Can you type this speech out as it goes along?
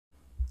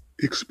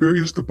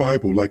Experience the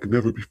Bible like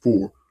never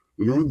before.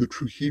 Learn the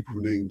true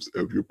Hebrew names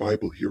of your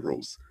Bible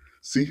heroes.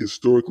 See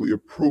historically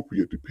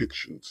appropriate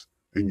depictions,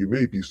 and you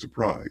may be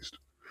surprised.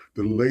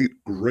 The late,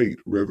 great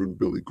Reverend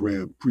Billy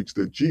Graham preached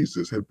that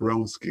Jesus had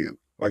brown skin,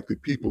 like the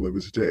people of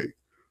his day.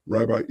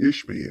 Rabbi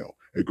Ishmael,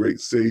 a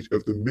great sage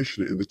of the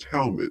Mishnah in the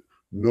Talmud,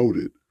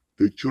 noted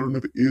the children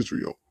of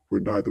Israel were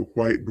neither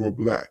white nor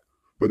black,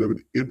 but of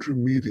an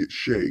intermediate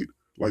shade,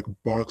 like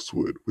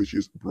boxwood, which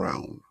is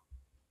brown.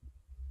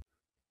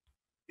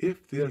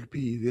 If there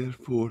be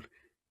therefore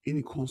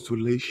any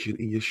consolation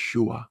in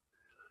Yeshua,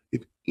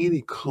 if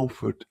any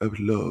comfort of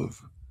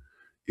love,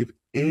 if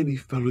any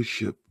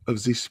fellowship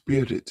of the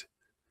Spirit,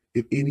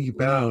 if any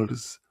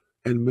bowels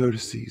and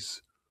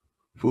mercies,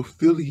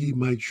 fulfill ye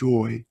my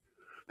joy,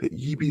 that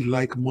ye be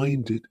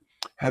like-minded,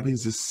 having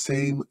the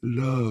same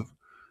love,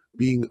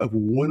 being of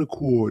one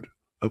accord,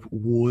 of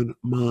one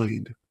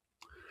mind.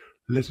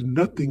 Let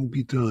nothing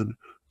be done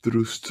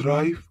through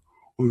strife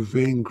or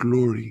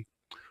vainglory,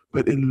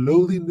 but in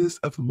lowliness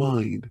of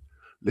mind,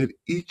 let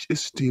each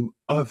esteem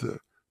other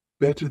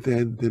better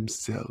than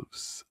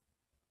themselves.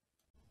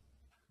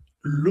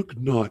 Look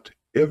not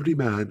every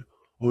man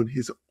on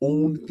his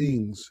own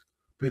things,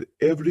 but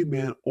every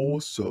man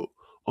also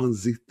on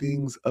the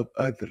things of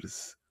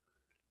others.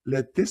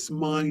 Let this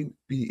mind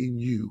be in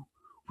you,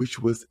 which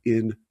was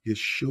in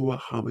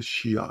Yeshua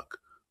HaMashiach,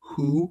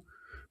 who,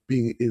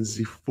 being in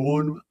the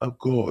form of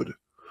God,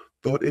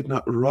 thought it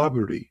not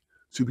robbery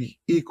to be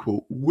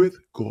equal with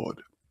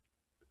God,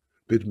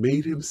 but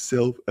made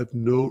himself of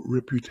no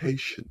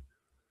reputation,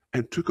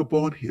 and took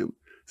upon him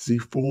the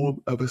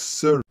form of a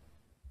servant.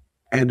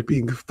 And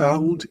being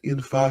found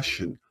in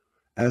fashion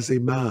as a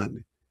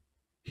man,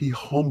 he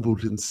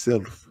humbled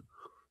himself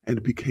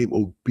and became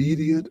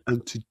obedient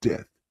unto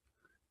death,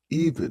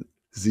 even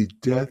the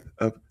death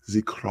of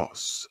the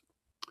cross.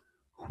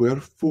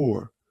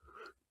 Wherefore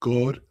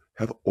God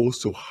hath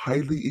also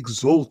highly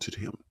exalted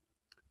him,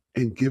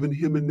 and given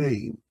him a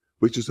name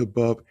which is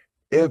above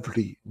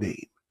every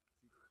name,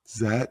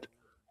 that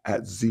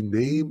at the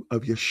name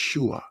of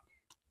Yeshua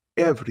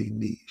every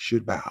knee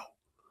should bow,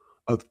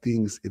 of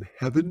things in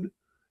heaven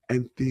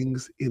and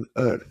things in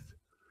earth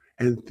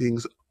and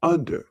things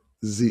under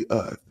the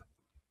earth,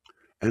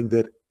 and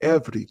that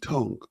every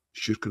tongue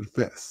should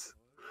confess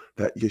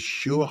that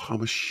Yeshua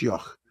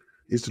HaMashiach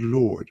is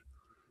Lord,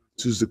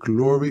 to the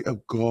glory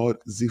of God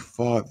the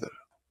Father.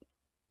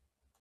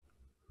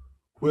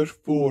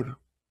 Wherefore,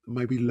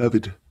 my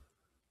beloved,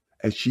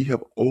 as ye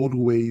have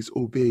always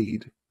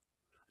obeyed,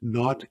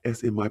 not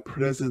as in my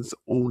presence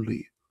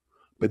only,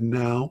 but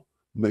now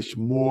much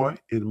more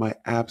in my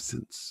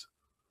absence,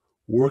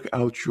 work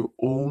out your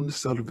own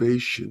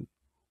salvation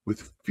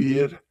with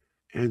fear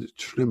and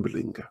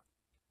trembling.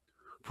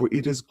 For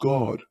it is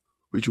God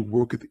which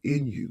worketh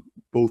in you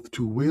both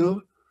to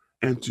will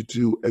and to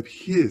do of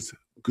his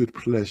good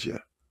pleasure.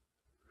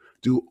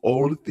 Do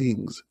all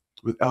things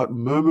without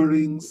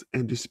murmurings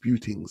and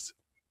disputings,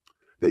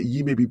 that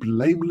ye may be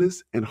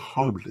blameless and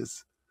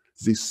harmless,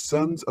 the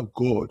sons of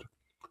God,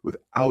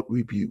 without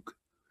rebuke,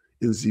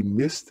 in the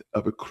midst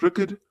of a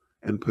crooked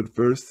and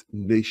perverse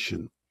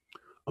nation,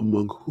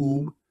 among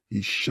whom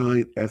ye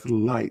shine as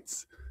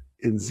lights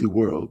in the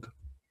world,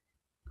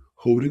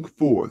 holding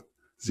forth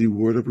the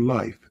word of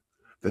life,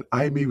 that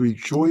I may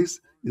rejoice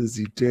in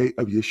the day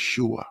of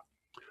Yeshua,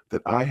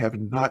 that I have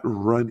not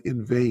run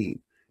in vain,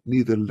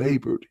 neither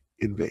labored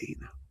in vain.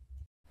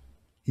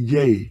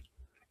 Yea,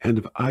 and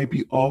if I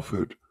be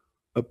offered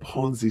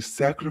upon the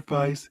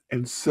sacrifice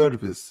and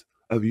service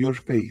of your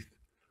faith,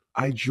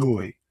 I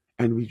joy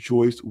and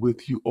rejoice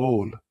with you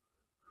all.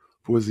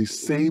 For the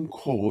same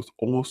cause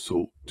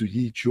also do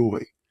ye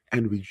joy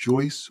and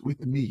rejoice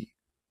with me.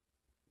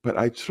 But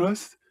I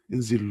trust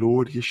in the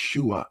Lord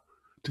Yeshua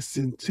to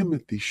send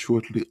Timothy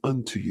shortly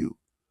unto you,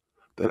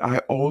 that I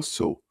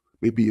also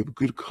may be of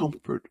good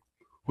comfort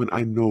when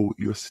I know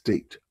your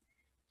state.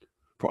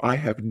 For I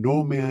have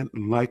no man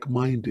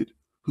like-minded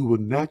who will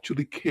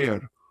naturally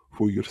care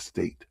for your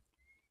state.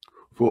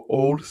 For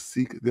all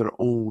seek their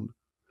own,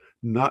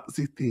 not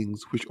the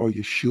things which are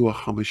Yeshua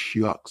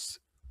HaMashiach's.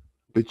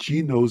 But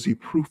ye know the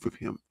proof of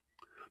him,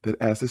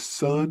 that as a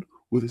son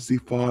with the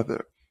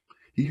Father,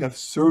 he hath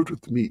served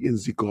with me in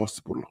the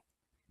gospel.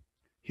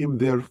 Him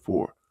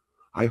therefore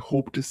I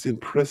hope to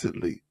send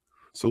presently,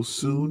 so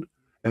soon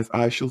as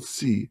I shall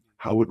see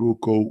how it will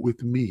go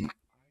with me.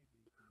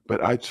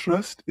 But I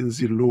trust in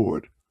the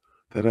Lord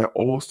that I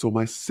also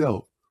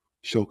myself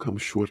shall come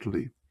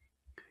shortly.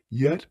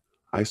 Yet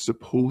I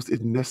suppose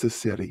it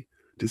necessary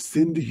to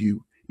send to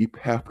you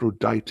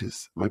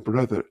Epaphroditus, my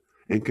brother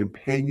and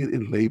companion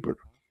in labor,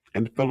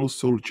 and fellow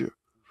soldier,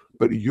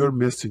 but your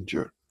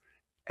messenger,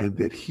 and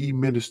that he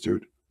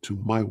ministered to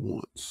my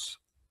wants.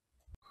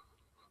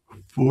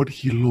 For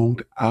he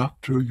longed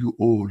after you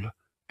all,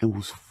 and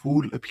was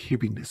full of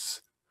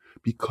heaviness,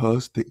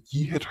 because that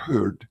ye had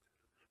heard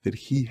that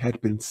he had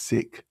been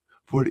sick.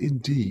 For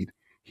indeed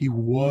he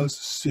was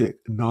sick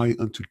nigh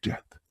unto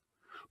death.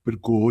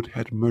 But God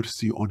had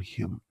mercy on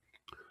him,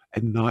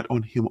 and not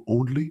on him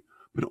only,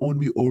 but on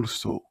me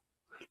also,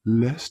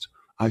 lest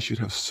I should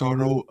have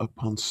sorrow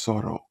upon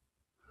sorrow.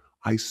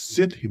 I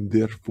sent him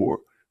therefore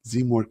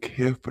the more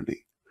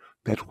carefully,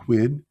 that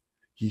when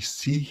ye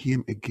see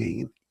him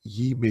again,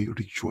 ye may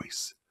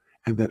rejoice,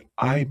 and that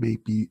I may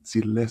be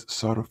the less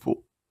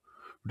sorrowful.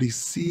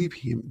 Receive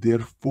him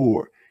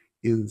therefore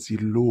in the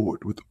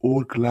Lord with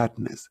all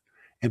gladness,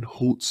 and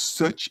hold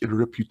such a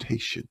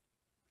reputation,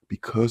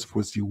 because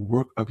for the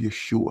work of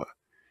Yeshua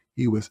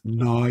he was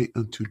nigh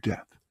unto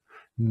death,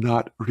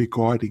 not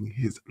regarding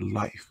his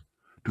life,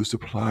 to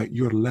supply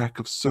your lack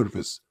of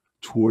service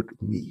toward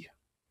me.